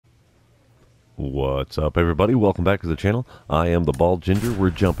What's up, everybody? Welcome back to the channel. I am the Bald Ginger.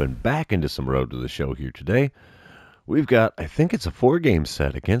 We're jumping back into some Road to the Show here today. We've got, I think it's a 4-game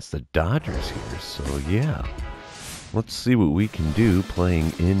set against the Dodgers here. So, yeah. Let's see what we can do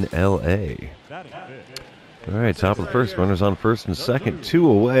playing in L.A. All right, top of the first. Runners on first and second. 2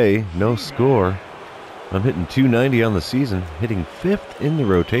 away. No score. I'm hitting 290 on the season. Hitting 5th in the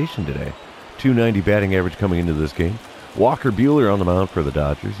rotation today. 290 batting average coming into this game. Walker Buehler on the mound for the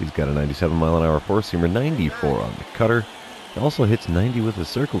Dodgers. He's got a 97-mile-an-hour four-seamer, 94 on the cutter. He also hits 90 with a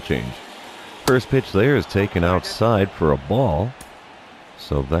circle change. First pitch there is taken outside for a ball.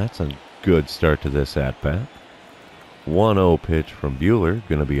 So that's a good start to this at-bat. 1-0 pitch from Buehler.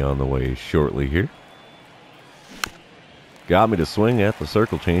 Going to be on the way shortly here. Got me to swing at the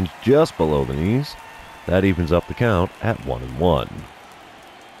circle change just below the knees. That evens up the count at 1-1.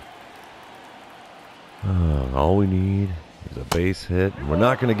 All we need is a base hit. We're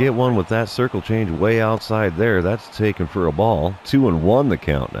not going to get one with that circle change way outside there. That's taken for a ball. 2-1 the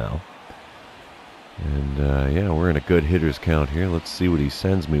count now. And, yeah, we're in a good hitter's count here. Let's see what he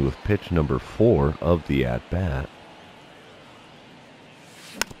sends me with pitch number 4 of the at-bat.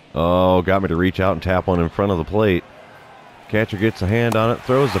 Oh, got me to reach out and tap one in front of the plate. Catcher gets a hand on it,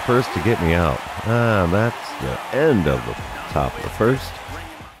 throws the first to get me out. That's the end of the top of the first.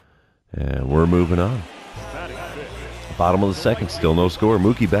 And we're moving on. Bottom of the second, still no score.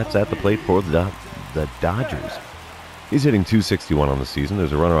 Mookie Betts at the plate for the Dodgers. He's hitting 261 on the season.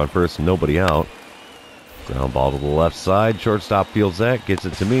 There's a runner on first and nobody out. Ground ball to the left side. Shortstop fields that, gets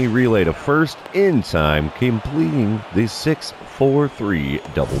it to me. Relay to first in time, completing the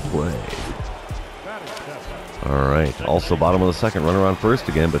 6-4-3 double play. All right, also bottom of the second, runner on first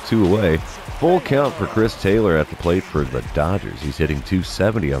again, but 2 away. Full count for Chris Taylor at the plate for the Dodgers. He's hitting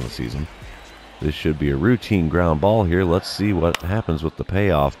 270 on the season. This should be a routine ground ball here. Let's see what happens with the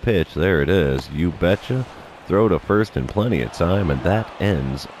payoff pitch. There it is. You betcha. Throw to first in plenty of time, and that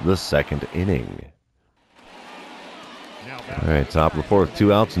ends the second inning. All right, top of the fourth,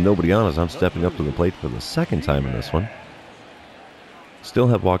 2 outs and nobody on as I'm stepping up to the plate for the second time in this one. Still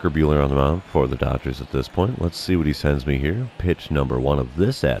have Walker Buehler on the mound for the Dodgers at this point. Let's see what he sends me here. Pitch number 1 of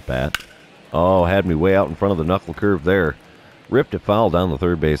this at-bat. Oh, had me way out in front of the knuckle curve there. Ripped it foul down the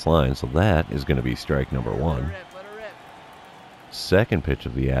third base line, so that is going to be strike number 1. Second pitch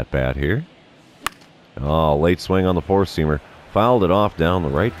of the at-bat here. Oh, late swing on the four-seamer. Fouled it off down the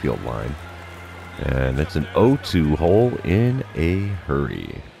right field line. And it's an 0-2 hole in a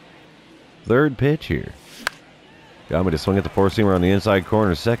hurry. Third pitch here. Got me to swing at the four-seamer on the inside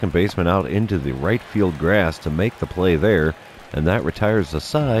corner. Second baseman out into the right field grass to make the play there. And that retires the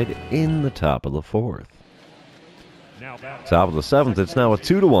side in the top of the fourth. Top of the seventh, it's now a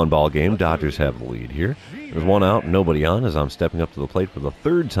 2-1 ball game. Dodgers have the lead here. There's 1 out, nobody on as I'm stepping up to the plate for the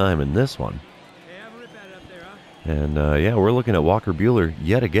 3rd time in this one. And, yeah, we're looking at Walker Buehler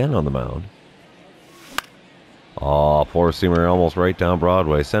yet again on the mound. Oh, four-seamer almost right down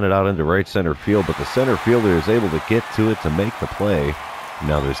Broadway. Sent it out into right center field, but the center fielder is able to get to it to make the play.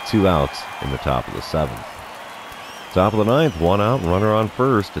 Now there's 2 outs in the top of the 7th. Top of the 9th, 1 out, runner on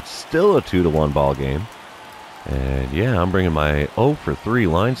first. It's still a 2-1 ball game. And yeah, I'm bringing my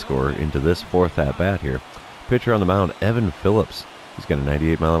 0-for-3 line score into this 4th at-bat here. Pitcher on the mound, Evan Phillips. He's got a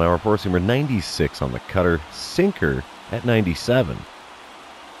 98-mile-an-hour four-seamer, 96 on the cutter, sinker at 97.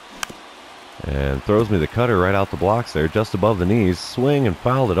 And throws me the cutter right out the blocks there, just above the knees. Swing and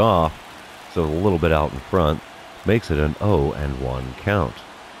fouled it off, so a little bit out in front. Makes it an 0-1 count.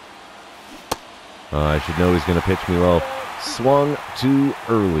 I should know he's going to pitch me low. Swung too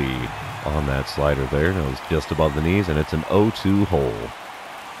early on that slider there. It was just above the knees, and it's an 0-2 hole.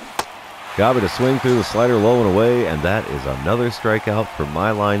 Got me to swing through the slider low and away, and that is another strikeout for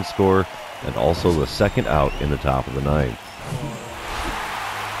my line score, and also the 2nd out in the top of the 9th.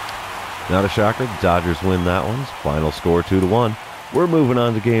 Not a shocker, the Dodgers win that one. Final score 2-1. We're moving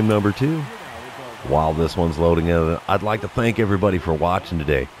on to game number 2. While this one's loading in, I'd like to thank everybody for watching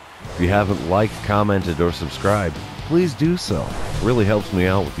today. If you haven't liked, commented, or subscribed, please do so. It really helps me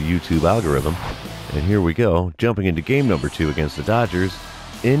out with the YouTube algorithm. And here we go, jumping into game number 2 against the Dodgers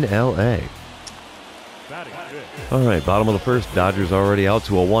in L.A. All right, bottom of the first, Dodgers already out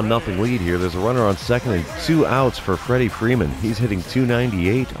to a 1-0 lead here. There's a runner on second and 2 outs for Freddie Freeman. He's hitting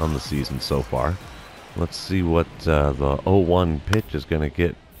 298 on the season so far. Let's see what the 0-1 pitch is going to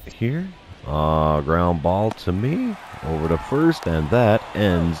get here. Ground ball to me, over to first, and that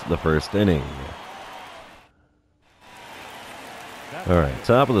ends the 1st inning. All right,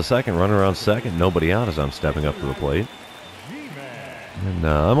 top of the second, runner on second, nobody out as I'm stepping up to the plate. And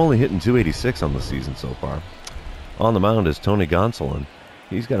I'm only hitting 286 on the season so far. On the mound is Tony Gonsolin.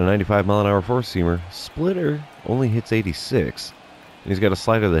 He's got a 95-mile-an-hour four-seamer. Splitter only hits 86. And he's got a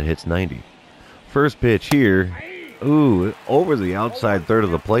slider that hits 90. First pitch here. Ooh, over the outside third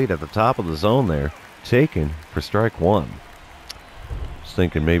of the plate at the top of the zone there. Taken for strike one. Was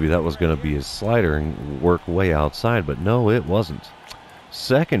thinking maybe that was going to be his slider and work way outside, but no, it wasn't.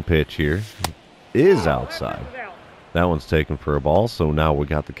 Second pitch here is outside. That one's taken for a ball, so now we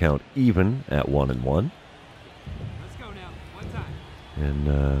got the count even at 1-1. Let's go now. One time. And,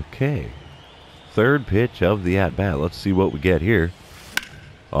 okay. Third pitch of the at-bat. Let's see what we get here.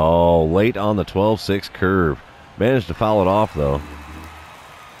 Oh, late on the 12-6 curve. Managed to foul it off, though.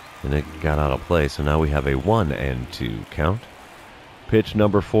 And it got out of play, so now we have a 1-2 count. Pitch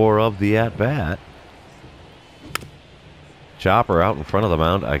number 4 of the at-bat. Chopper out in front of the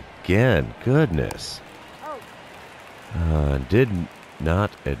mound again. Goodness. Did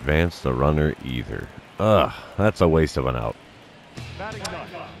not advance the runner either. Ugh, that's a waste of an out.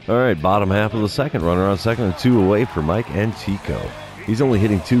 All right, bottom half of the second. Runner on second and 2 away for Mike Antico. He's only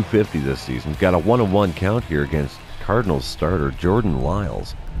hitting .250 this season. Got a 1-1 count here against Cardinals starter Jordan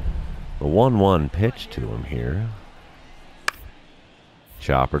Lyles. The 1-1 pitch to him here.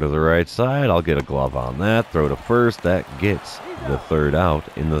 Chopper to the right side. I'll get a glove on that. Throw to first. That gets the third out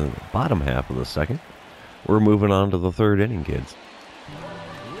in the bottom half of the second. We're moving on to the third inning, kids.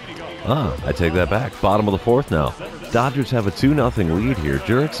 I take that back. Bottom of the fourth now. Dodgers have a 2-0 lead here.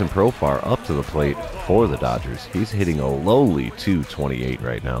 Jurickson Profar up to the plate for the Dodgers. He's hitting a lowly .228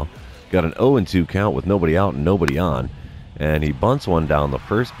 right now. Got an 0-2 count with nobody out and nobody on. And he bunts one down the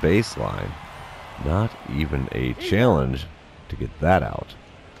first baseline. Not even a challenge to get that out.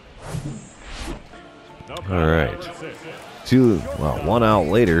 All right. One out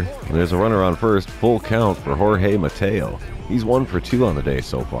later. There's a runner on first. Full count for Jorge Mateo. He's 1 for 2 on the day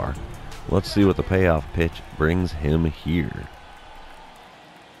so far. Let's see what the payoff pitch brings him here.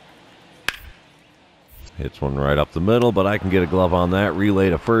 Hits one right up the middle, but I can get a glove on that.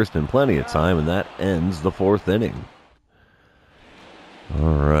 Relay to first in plenty of time, and that ends the fourth inning.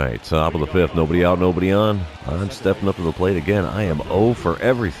 All right, top of the fifth. Nobody out, nobody on. I'm stepping up to the plate again. I am 0 for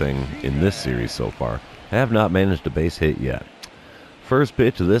everything in this series so far. Have not managed a base hit yet. First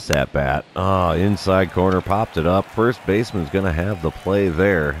pitch of this at-bat. Inside corner, popped it up. First baseman's going to have the play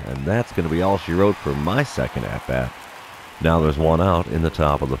there, and that's going to be all she wrote for my second at-bat. Now there's one out in the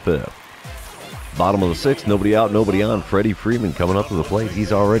top of the fifth. Bottom of the sixth, nobody out, nobody on. Freddie Freeman coming up to the plate.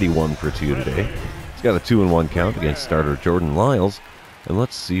 He's already 1 for 2 today. He's got a 2-1 count against starter Jordan Lyles. And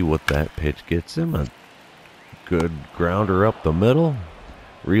let's see what that pitch gets him. A good grounder up the middle.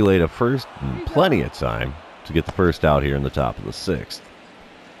 Relay to first, and plenty of time to get the first out here in the top of the sixth.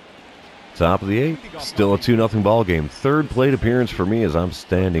 Top of the eighth, still a 2-0 ball game. Third plate appearance for me as I'm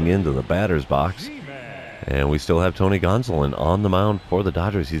standing into the batter's box. And we still have Tony Gonsolin on the mound for the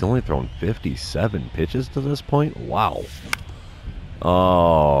Dodgers. He's only thrown 57 pitches to this point. Wow.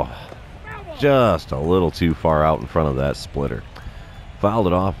 Oh, just a little too far out in front of that splitter. Fouled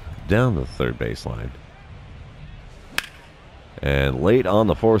it off down the third baseline. And late on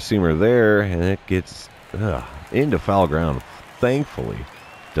the four-seamer there, and it gets into foul ground. Thankfully,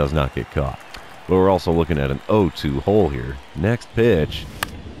 does not get caught. But we're also looking at an 0-2 hole here. Next pitch.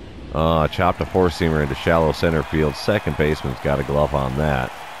 Chopped a four-seamer into shallow center field. Second baseman's got a glove on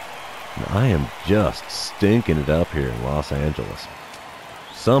that. And I am just stinking it up here in Los Angeles.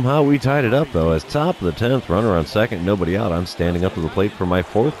 Somehow we tied it up, though, as top of the 10th, runner on second, nobody out. I'm standing up to the plate for my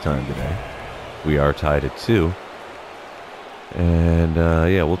 4th time today. We are tied at 2. And,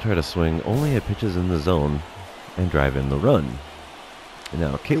 we'll try to swing only at pitches in the zone and drive in the run.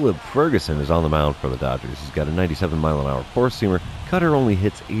 Now, Caleb Ferguson is on the mound for the Dodgers. He's got a 97-mile-an-hour four-seamer. Cutter only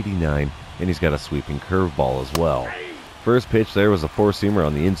hits 89, and he's got a sweeping curveball as well. First pitch there was a four-seamer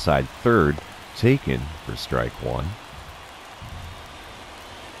on the inside third, taken for strike one.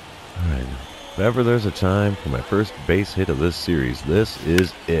 All right, if ever there's a time for my first base hit of this series, this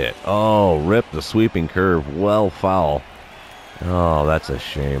is it. Oh, rip the sweeping curve, well foul. Oh, that's a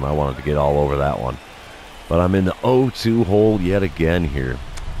shame. I wanted to get all over that one. But I'm in the 0-2 hole yet again here.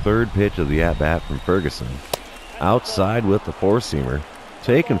 Third pitch of the at-bat from Ferguson. Outside with the four-seamer.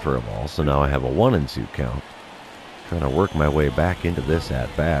 Taken for a ball, so now I have a 1-2 count. Trying to work my way back into this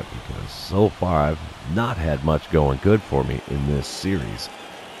at-bat because so far I've not had much going good for me in this series.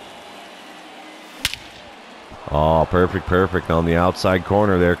 Oh, perfect on the outside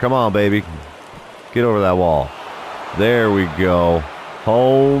corner there. Come on, baby. Get over that wall. There we go.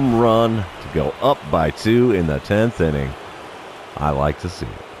 Home run to go up by 2 in the 10th inning. I like to see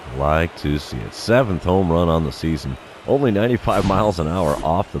it. Like to see it. 7th home run on the season. Only 95 miles an hour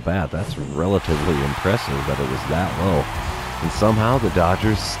off the bat. That's relatively impressive that it was that low. And somehow the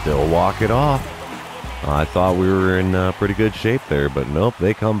Dodgers still walk it off. I thought we were in pretty good shape there, but nope,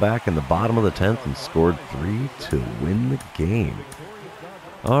 they come back in the bottom of the 10th and scored 3 to win the game.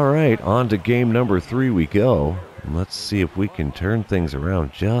 All right, on to game number 3 we go. Let's see if we can turn things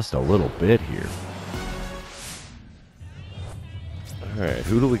around just a little bit here. All right,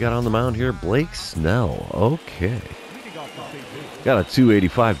 who do we got on the mound here? Blake Snell. Okay. Got a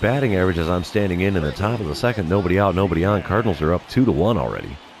 285 batting average as I'm standing in the top of the 2nd. Nobody out, nobody on. Cardinals are up 2-1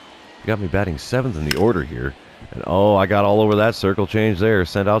 already. Got me batting 7th in the order here. And oh, I got all over that circle change there.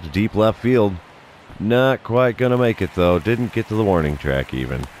 Sent out to deep left field. Not quite going to make it, though. Didn't get to the warning track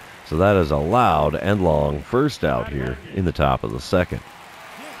even. So that is a loud and long first out here in the top of the 2nd.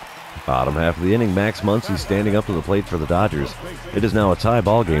 Bottom half of the inning, Max Muncy standing up to the plate for the Dodgers. It is now a tie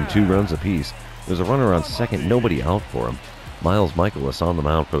ball game, 2 runs apiece. There's a runner on second, nobody out for him. Miles Michaelis on the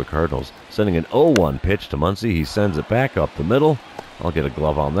mound for the Cardinals, sending an 0-1 pitch to Muncy. He sends it back up the middle. I'll get a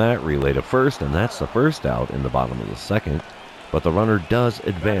glove on that, relay to first, and that's the first out in the bottom of the 2nd. But the runner does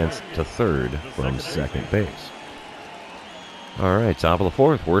advance to third from second base. All right, top of the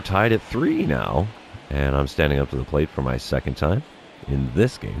 4th. We're tied at 3 now, and I'm standing up to the plate for my 2nd time in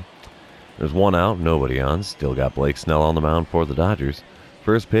this game. There's 1 out, nobody on. Still got Blake Snell on the mound for the Dodgers.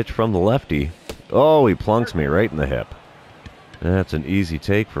 First pitch from the lefty. Oh, he plunks me right in the hip. That's an easy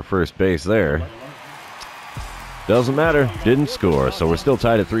take for first base there. Doesn't matter. Didn't score. So we're still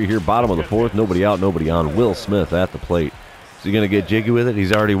tied at 3 here. Bottom of the 4th. Nobody out, nobody on. Will Smith at the plate. Is he going to get jiggy with it?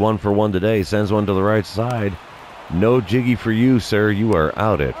 He's already 1 for 1 today. Sends one to the right side. No jiggy for you, sir. You are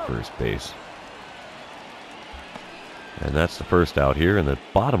out at first base. And that's the first out here in the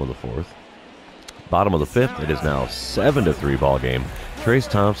bottom of the 4th. Bottom of the 5th. It is now 7-3 ball game. Trace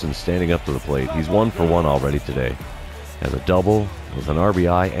Thompson standing up to the plate. He's 1 for 1 already today. Has a double with an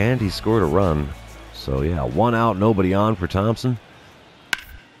RBI, and he scored a run. So, yeah, 1 out, nobody on for Thompson.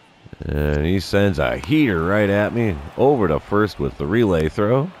 And he sends a heater right at me over to first with the relay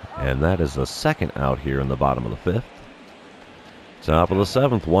throw. And that is the 2nd out here in the bottom of the 5th. Top of the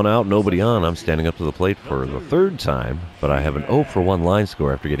 7th, 1 out, nobody on. I'm standing up to the plate for the 3rd time, but I have an 0 for 1 line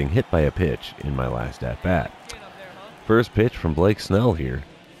score after getting hit by a pitch in my last at-bat. First pitch from Blake Snell here.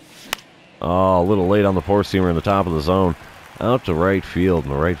 Oh, a little late on the 4-seamer in the top of the zone. Out to right field,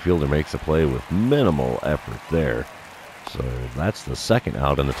 and the right fielder makes a play with minimal effort there. So that's the 2nd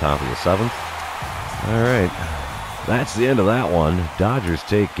out in the top of the 7th. All right, that's the end of that one. Dodgers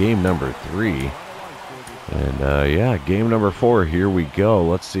take game number 3. And, yeah, game number 4, here we go.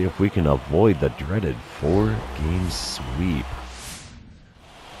 Let's see if we can avoid the dreaded 4-game sweep.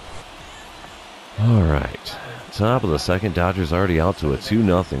 All right. Top of the 2nd, Dodgers already out to a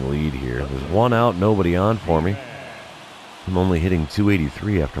 2-0 lead here. There's 1 out, nobody on for me. I'm only hitting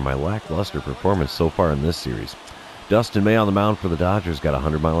 .283 after my lackluster performance so far in this series. Dustin May on the mound for the Dodgers got a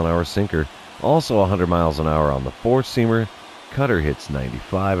 100-mile-an-hour sinker. Also 100 miles an hour on the 4-seamer. Cutter hits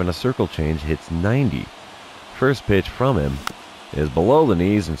 95, and a circle change hits 90. First pitch from him is below the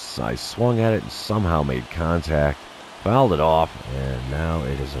knees, and I swung at it and somehow made contact. Fouled it off, and now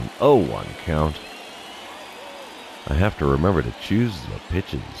it is an 0-1 count. I have to remember to choose the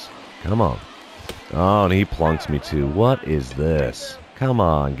pitches. Come on. Oh, and he plunks me too. What is this? Come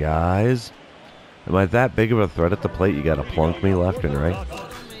on, guys. Am I that big of a threat at the plate? You got to plunk me left and right?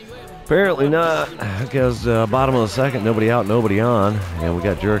 Apparently not, because bottom of the 2nd, nobody out, nobody on. And we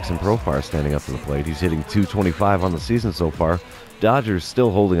got Jurickson Profar standing up to the plate. He's hitting .225 on the season so far. Dodgers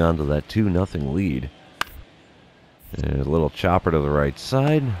still holding on to that 2-0 lead. And a little chopper to the right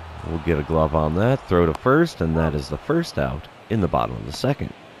side. We'll get a glove on that. Throw to first, and that is the first out in the bottom of the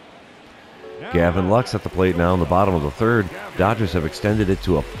 2nd. Gavin Lux at the plate now in the bottom of the 3rd. Dodgers have extended it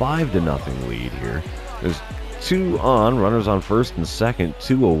to a 5-0 lead here. There's 2 on, runners on first and second,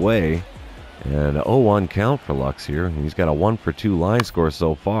 2 away. And an 0-1 count for Lux here. He's got a 1 for 2 line score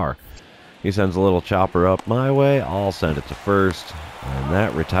so far. He sends a little chopper up my way. I'll send it to first. And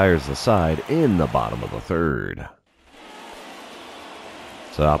that retires the side in the bottom of the 3rd.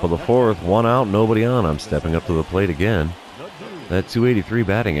 Top of the 4th, 1 out, nobody on. I'm stepping up to the plate again. That .283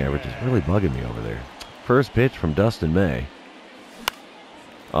 batting average is really bugging me over there. First pitch from Dustin May.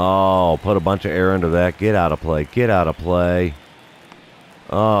 Oh, put a bunch of air under that. Get out of play. Get out of play.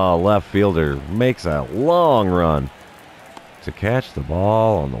 Oh, left fielder makes a long run to catch the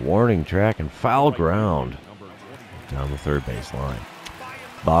ball on the warning track and foul ground down the 3rd base line.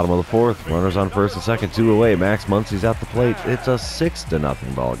 Bottom of the 4th, runners on first and second, 2 away. Max Muncy's at the plate. It's a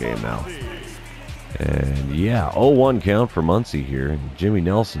 6-0 ball game now. And yeah, 0-1 count for Muncy here. And Jimmy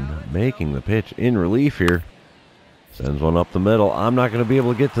Nelson making the pitch in relief here. Sends one up the middle. I'm not going to be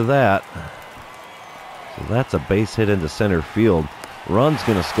able to get to that. So that's a base hit into center field. Run's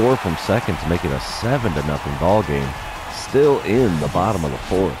going to score from second to make it a 7-0 ball game. Still in the bottom of the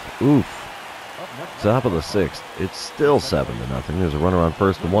fourth. Oof. Top of the sixth. It's still 7-0. There's a runner on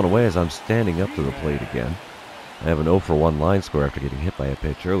first and one away as I'm standing up to the plate again. I have an 0-for-1 line score after getting hit by a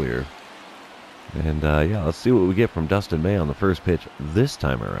pitch earlier. And yeah, let's see what we get from Dustin May on the first pitch this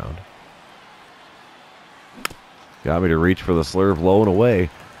time around. Got me to reach for the slurve low and away.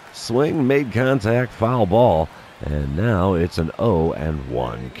 Swing, made contact, foul ball. And now it's an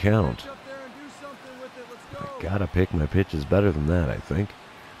 0-1 count. I gotta pick my pitches better than that, I think.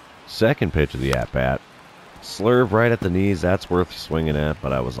 Second pitch of the at-bat. Slurve right at the knees, that's worth swinging at,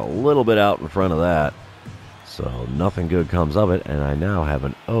 but I was a little bit out in front of that. So nothing good comes of it, and I now have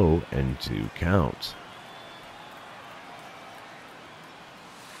an 0-2 count.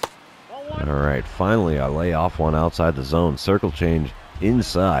 Alright, finally I lay off one outside the zone. Circle change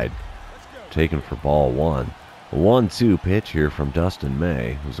inside. Taken for ball one. A 1-2 pitch here from Dustin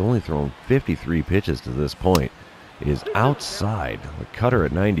May, who's only thrown 53 pitches to this point, is outside. The cutter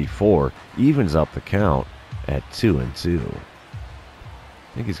at 94 evens up the count at 2-2.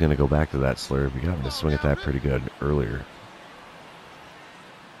 I think he's going to go back to that slurve. He got me to swing at that pretty good earlier.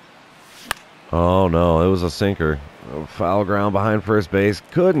 Oh no, it was a sinker. A foul ground behind first base.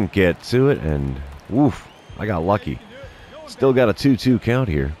 Couldn't get to it, and woof, I got lucky. Still got a 2-2 count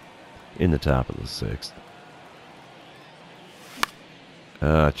here in the top of the sixth.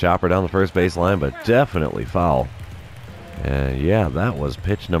 Chopper down the first base line, but definitely foul. And yeah, that was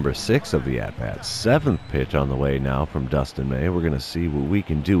pitch number 6 of the at-bat. 7th pitch on the way now from Dustin May. We're going to see what we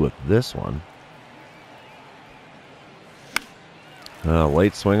can do with this one.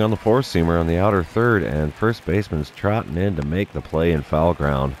 Late swing on the four-seamer on the outer third, and first baseman's trotting in to make the play in foul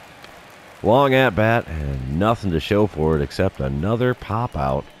ground. Long at-bat, and nothing to show for it except another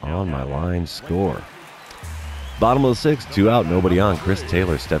pop-out on my line score. Bottom of the sixth, 2 out, nobody on. Chris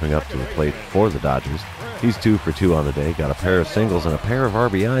Taylor stepping up to the plate for the Dodgers. He's 2 for 2 on the day. Got a pair of singles and a pair of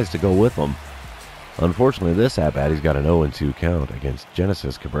RBIs to go with them. Unfortunately, this at-bat, he's got an 0-2 count against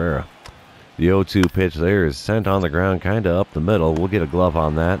Genesis Cabrera. The 0-2 pitch there is sent on the ground kind of up the middle. We'll get a glove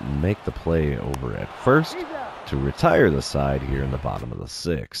on that and make the play over at first to retire the side here in the bottom of the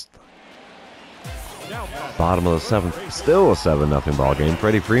sixth. Bottom of the seventh, still a 7-0 ball game.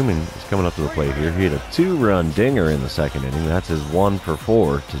 Freddie Freeman is coming up to the plate here. He had a 2-run dinger in the second inning. That's his 1 for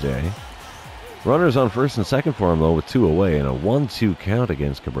 4 today. Runners on first and second for him, though, with 2 away and a 1-2 count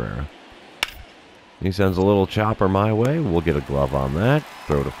against Cabrera. He sends a little chopper my way. We'll get a glove on that.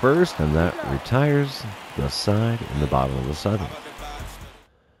 Throw to first, and that retires the side in the bottom of the seventh.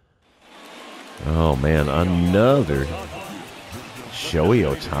 Oh, man, another Shohei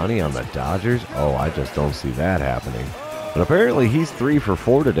Ohtani on the Dodgers? Oh, I just don't see that happening. But apparently he's 3 for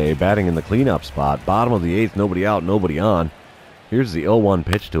 4 today, batting in the cleanup spot. Bottom of the eighth, nobody out, nobody on. Here's the 0-1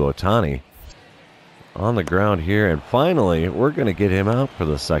 pitch to Ohtani. On the ground here, and finally, we're going to get him out for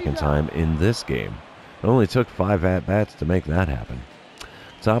the second time in this game. It only took 5 at-bats to make that happen.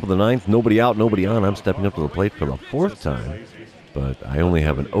 Top of the ninth, nobody out, nobody on. I'm stepping up to the plate for the 4th time, but I only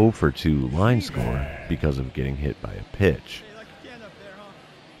have an 0 for 2 line score because of getting hit by a pitch.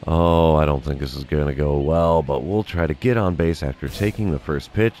 Oh, I don't think this is going to go well, but we'll try to get on base after taking the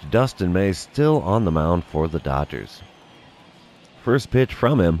first pitch. Dustin May still on the mound for the Dodgers. First pitch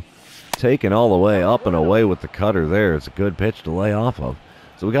from him, taken all the way up and away with the cutter there. It's a good pitch to lay off of.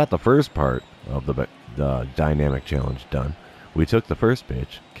 So we got the first part of the dynamic challenge done. We took the first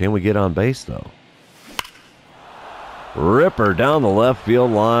pitch. Can we get on base, though? Ripper down the left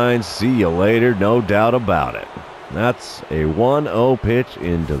field line. See you later, no doubt about it. That's a 1-0 pitch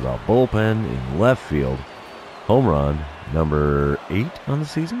into the bullpen in left field. Home run number 8 on the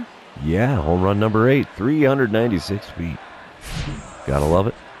season? Yeah, home run number 8, 396 feet. Gotta love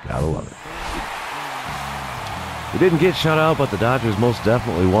it, gotta love it. We didn't get shut out, but the Dodgers most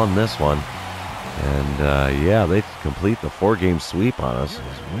definitely won this one. And yeah, they complete the 4-game sweep on us.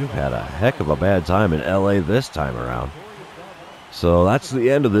 We've had a heck of a bad time in LA this time around. So that's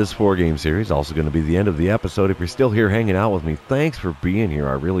the end of this 4-game series. Also going to be the end of the episode. If you're still here hanging out with me, thanks for being here.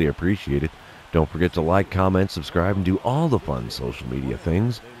 I really appreciate it. Don't forget to like, comment, subscribe, and do all the fun social media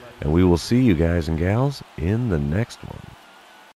things. And we will see you guys and gals in the next one.